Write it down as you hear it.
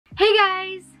Hey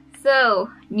guys!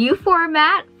 So, new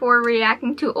format for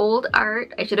reacting to old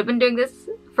art. I should have been doing this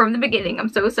from the beginning. I'm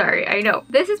so sorry, I know.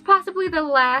 This is possibly the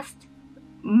last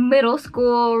middle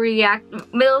school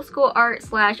art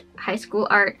slash high school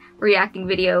art reacting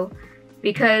video,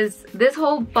 because this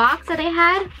whole box that I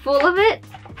had full of it,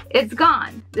 it's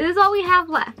gone. This is all we have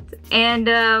left. And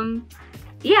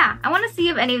yeah, I want to see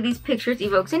if any of these pictures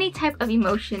evokes any type of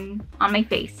emotion on my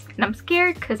face. And I'm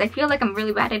scared because I feel like I'm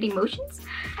really bad at emotions.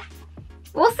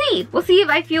 We'll see. We'll see if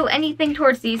I feel anything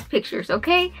towards these pictures,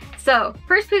 okay? So,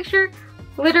 first picture,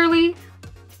 literally,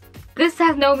 this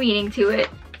has no meaning to it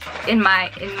in my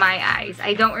eyes.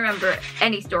 I don't remember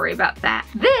any story about that.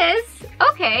 This,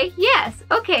 okay, yes,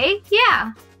 okay,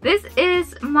 yeah. This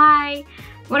is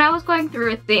when I was going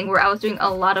through a thing where I was doing a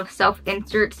lot of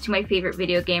self-inserts to my favorite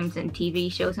video games and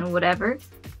TV shows and whatever.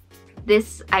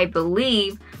 This, I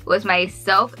believe, was my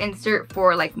self-insert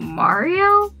for like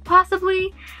Mario,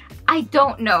 possibly? I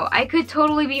don't know. I could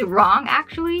totally be wrong,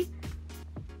 actually.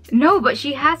 No, but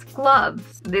she has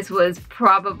gloves. This was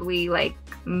probably like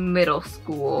middle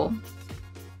school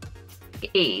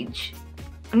age.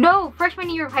 No, freshman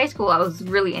year of high school, I was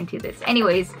really into this.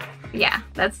 Anyways, yeah,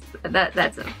 that's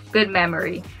a good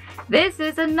memory. This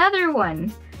is another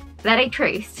one that I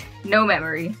traced. No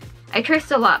memory. I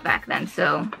traced a lot back then,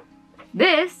 so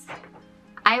this,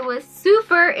 I was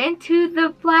super into the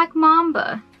Black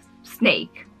Mamba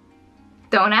snake.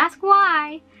 Don't ask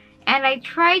why. And I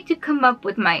tried to come up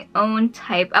with my own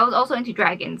type. I was also into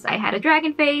dragons. I had a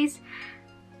dragon face.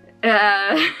 So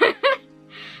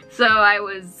I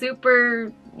was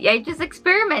super, I just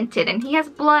experimented, and he has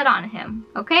blood on him,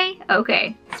 okay?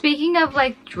 Okay. Speaking of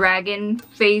like dragon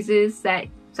phases that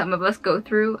some of us go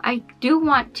through, I do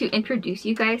want to introduce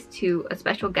you guys to a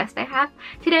special guest I have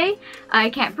today. I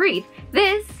can't breathe.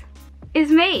 This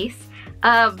is MACE.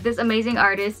 This amazing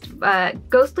artist,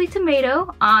 Ghostly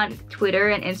Tomato, on Twitter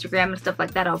and Instagram and stuff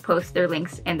like that. I'll post their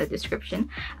links in the description.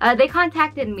 They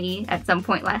contacted me at some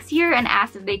point last year and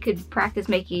asked if they could practice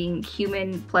making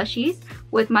human plushies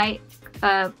with my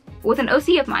with an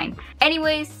OC of mine.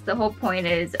 Anyways, the whole point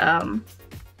is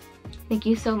thank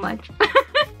you so much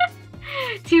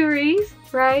to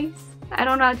RHYS. I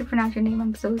don't know how to pronounce your name,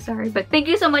 I'm so sorry, but thank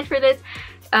you so much for this.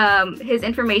 His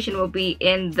information will be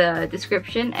in the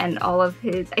description, and all of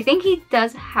his, I think he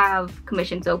does have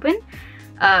commissions open,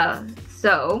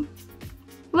 so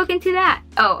look into that.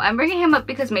 Oh, I'm bringing him up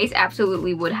because MACE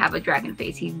absolutely would have a dragon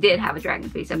face. He did have a dragon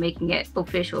face. I'm making it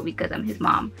official because I'm his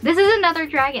mom. This is another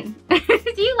dragon.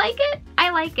 Do you like it?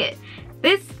 I like it.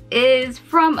 This is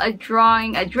from how to draw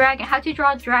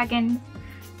a dragon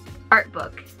art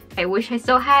book. I wish I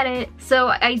still had it. So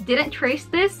I didn't trace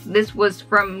this. This was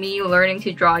from me learning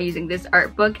to draw using this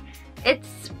art book.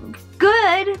 It's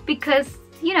good because,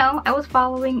 you know, I was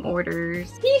following orders.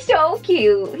 He's so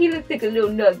cute. He looks like a little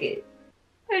nugget.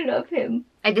 I love him.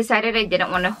 I decided I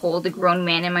didn't want to hold a grown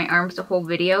man in my arms the whole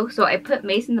video, so I put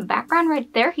MACE in the background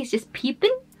right there. He's just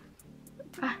peeping.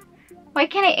 Why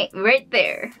can't I? Right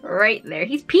there. Right there.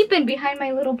 He's peeping behind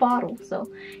my little bottle, so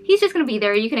he's just gonna be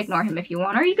there. You can ignore him if you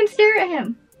want, or you can stare at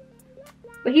him.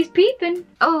 But he's peeping.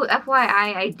 Oh,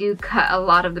 FYI, I do cut a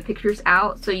lot of the pictures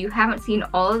out, so you haven't seen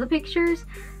all of the pictures.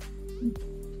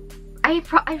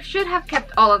 I should have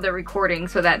kept all of the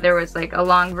recordings so that there was like a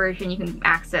long version you can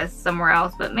access somewhere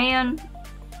else, but man,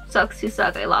 sucks to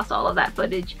suck, I lost all of that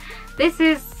footage. This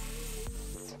is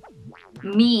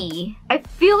me. I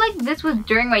feel like this was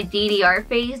during my DDR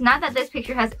phase. Not that this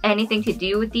picture has anything to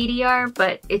do with DDR,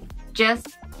 but it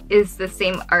just is the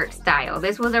same art style.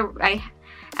 This was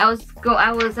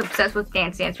I was obsessed with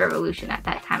Dance Dance Revolution at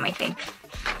that time, I think.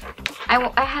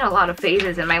 I had a lot of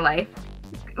phases in my life,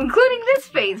 including this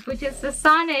phase, which is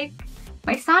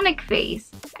my Sonic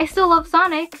phase. I still love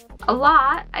Sonic a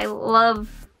lot. I love,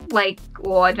 like,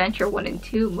 well, Adventure 1 and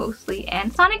 2 mostly,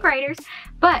 and Sonic Riders,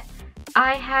 but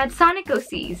I had Sonic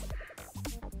OCs.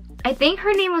 I think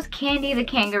her name was Candy the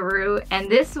Kangaroo, and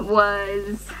this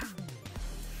was,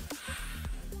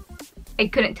 I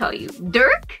couldn't tell you.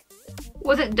 Dirk?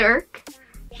 Was it Dirk?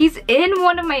 He's in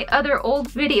one of my other old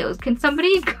videos. Can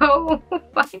somebody go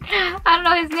find, I don't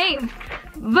know his name.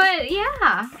 But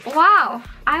yeah, wow,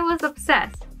 I was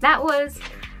obsessed. That was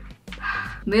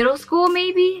middle school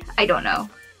maybe? I don't know.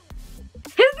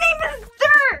 His name is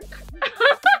Dirk!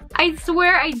 I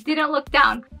swear I didn't look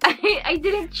down. I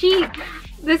didn't cheat.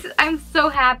 I'm so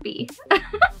happy.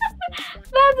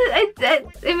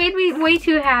 It made me way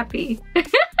too happy.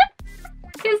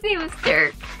 His name is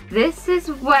Dirk. This is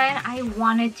when I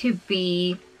wanted to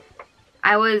be,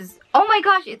 oh my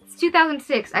gosh, it's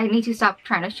 2006. I need to stop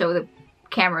trying to show the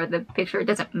camera, the picture, it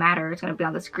doesn't matter, it's gonna be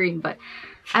on the screen, but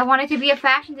I wanted to be a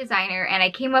fashion designer, and I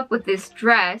came up with this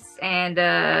dress, and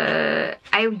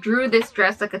I drew this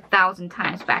dress like 1,000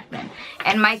 times back then.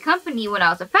 And my company, when I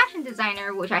was a fashion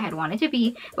designer, which I had wanted to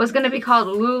be, was gonna be called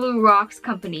Lulu Rocks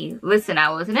Company. Listen, I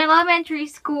was in elementary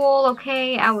school,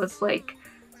 okay? I was like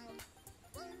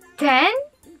 10?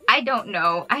 I don't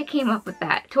know. I came up with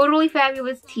that. Totally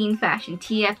Fabulous Teen Fashion,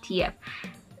 TFTF.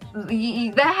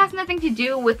 That has nothing to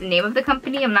do with the name of the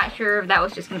company. I'm not sure if that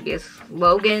was just gonna be a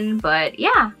slogan, but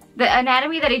yeah. The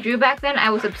anatomy that I drew back then, I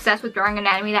was obsessed with drawing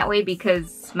anatomy that way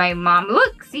because my mom,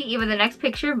 look, see, even the next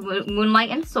picture, Moonlight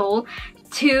and Soul,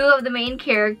 two of the main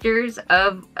characters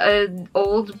of an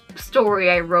old story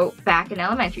I wrote back in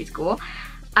elementary school.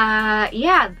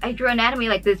 Yeah, I drew anatomy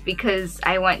like this because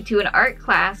I went to an art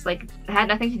class, like, it had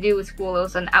nothing to do with school, it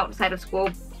was an outside of school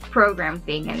program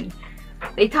thing, and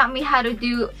they taught me how to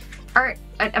do art,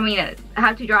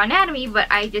 how to draw anatomy, but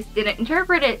I just didn't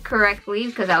interpret it correctly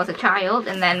because I was a child,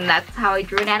 and then that's how I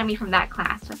drew anatomy from that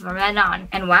class, from then on.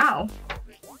 And wow,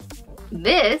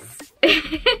 this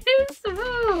is,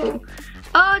 whoa.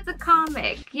 Oh, it's a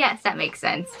comic. Yes, that makes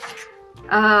sense.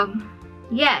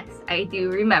 Yes, I do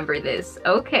remember this.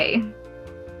 Okay.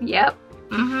 Yep.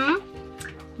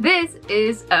 This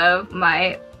is of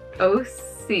my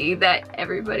OC that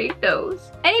everybody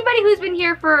knows. Anybody who's been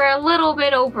here for a little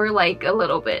bit over, like a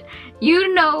little bit,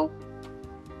 you know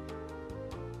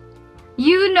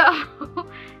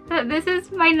that this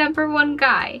is my #1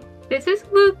 guy. This is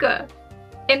Luca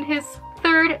in his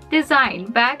 3rd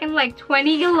design back in like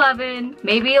 2011,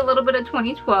 maybe a little bit of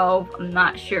 2012, I'm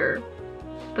not sure.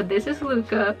 But this is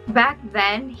Luca. Back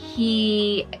then,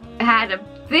 he had a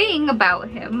thing about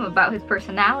him, about his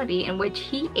personality, in which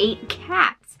he ate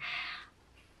cats.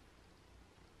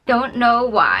 Don't know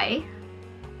why,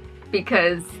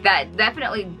 because that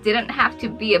definitely didn't have to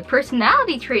be a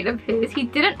personality trait of his. He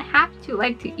didn't have to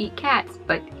like to eat cats,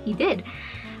 but he did.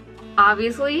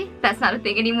 Obviously, that's not a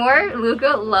thing anymore.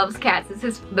 Luca loves cats.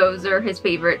 Those are his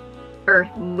favorite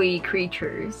earthly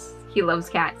creatures. He loves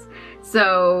cats.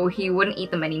 So he wouldn't eat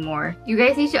them anymore. You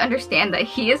guys need to understand that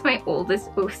he is my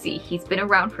oldest OC. He's been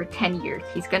around for 10 years.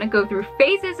 He's gonna go through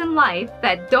phases in life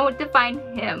that don't define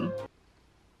him.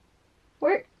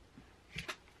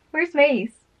 Where's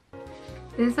Mace?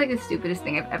 This is like the stupidest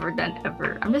thing I've ever done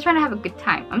ever. I'm just trying to have a good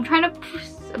time. I'm trying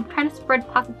to spread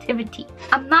positivity.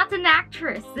 I'm not an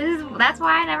actress. That's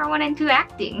why I never went into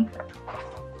acting.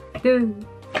 Dude.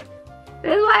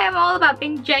 This is why I'm all about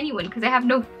being genuine, because I have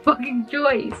no fucking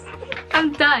choice.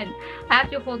 I'm done. I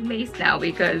have to hold Mace now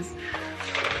because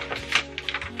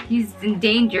he's in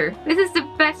danger. This is the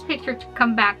best picture to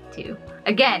come back to.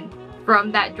 Again,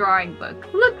 from that drawing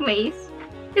book. Look, Mace.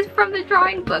 It's from the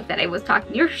drawing book that I was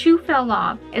talking. Your shoe fell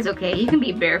off. It's okay, you can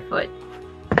be barefoot.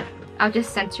 I'll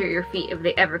just censor your feet if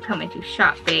they ever come into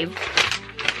shot, babe.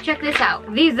 Check this out.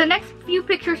 The next few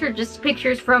pictures are just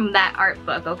pictures from that art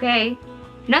book, okay?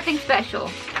 Nothing special,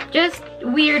 just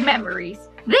weird memories.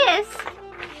 This,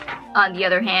 on the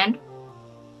other hand,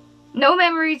 no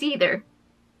memories either.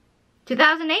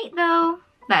 2008 though,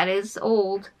 that is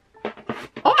old. Oh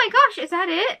my gosh, is that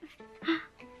it?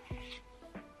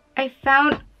 I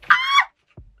found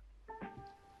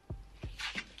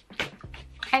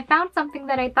something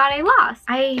that I thought I lost.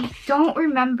 I don't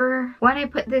remember when I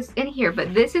put this in here,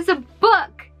 but this is a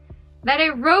book that I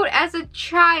wrote as a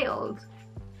child.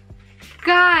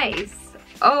 Guys,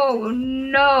 oh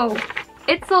no,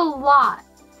 it's a lot.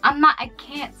 I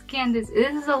can't scan this.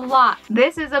 This is a lot.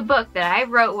 This is a book that I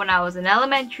wrote when I was in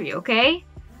elementary, okay?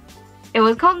 It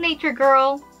was called Nature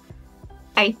Girl.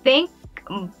 I think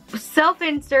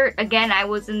self-insert. Again, I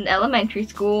was in elementary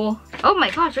school. Oh my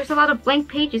gosh, there's a lot of blank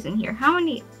pages in here. How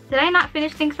many? Did I not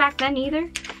finish things back then either?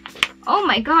 Oh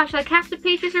my gosh, like half the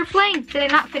pages are blank. Did I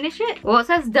not finish it? Well, it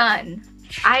says done.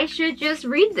 I should just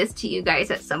read this to you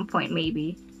guys at some point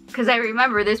maybe. Because I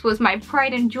remember this was my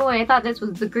pride and joy. I thought this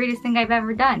was the greatest thing I've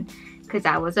ever done. Because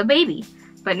I was a baby.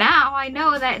 But now I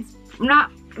know that it's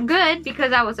not good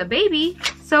because I was a baby.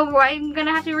 So I'm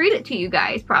gonna have to read it to you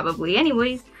guys probably.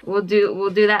 Anyways, we'll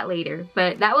do that later.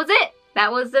 But that was it.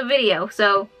 That was the video.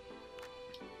 So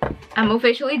I'm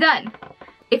officially done.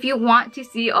 If you want to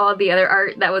see all the other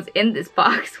art that was in this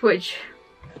box, which,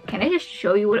 can I just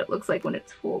show you what it looks like when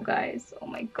it's full, guys? Oh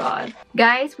my god.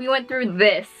 Guys, we went through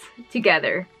this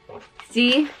together.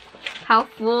 See how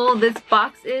full this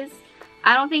box is?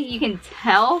 I don't think you can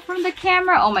tell from the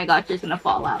camera. Oh my gosh, it's gonna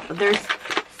fall out. But there's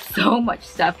so much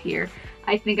stuff here.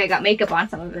 I think I got makeup on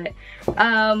some of it.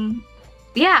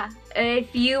 Yeah,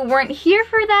 if you weren't here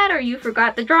for that or you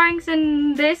forgot the drawings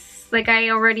in this, like I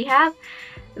already have,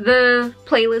 The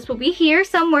playlist will be here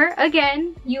somewhere.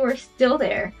 Again, you are still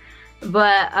there.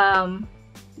 But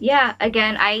yeah,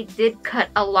 again, I did cut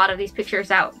a lot of these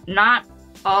pictures out. Not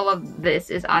all of this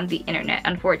is on the internet,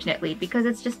 unfortunately, because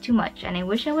it's just too much. And I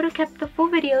wish I would have kept the full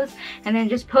videos and then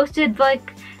just posted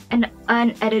like an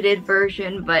unedited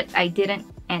version, but I didn't,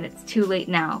 and it's too late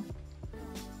now.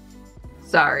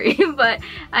 Sorry, but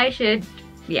I should,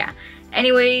 yeah.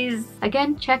 Anyways,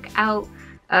 again, check out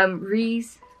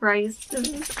RHYS's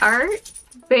art.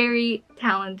 Very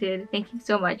talented. Thank you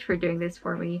so much for doing this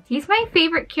for me. He's my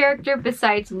favorite character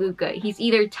besides Luca. He's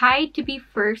either tied to be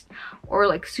first or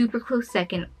like super close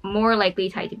second, more likely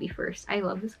tied to be first. I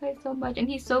love this guy so much and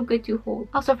he's so good to hold.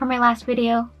 Also for my last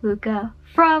video, Luca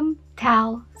from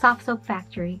Tal Soft Soap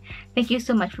Factory. Thank you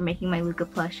so much for making my Luca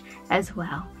plush as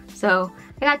well. So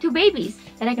I got 2 babies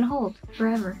that I can hold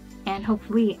forever. And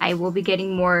hopefully I will be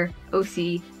getting more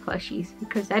OC plushies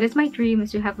because that is my dream, is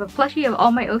to have a plushie of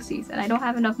all my OCs, and I don't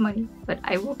have enough money, but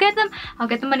I will get them. I'll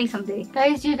get the money someday.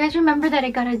 Guys, do you guys remember that I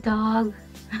got a dog?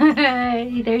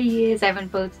 There he is. I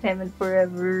haven't posted him in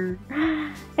forever.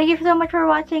 Thank you so much for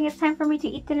watching. It's time for me to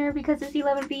eat dinner because it's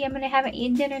 11 p.m. and I haven't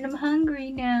eaten dinner and I'm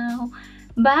hungry now.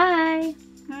 Bye.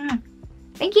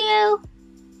 Thank you.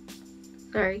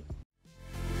 Sorry.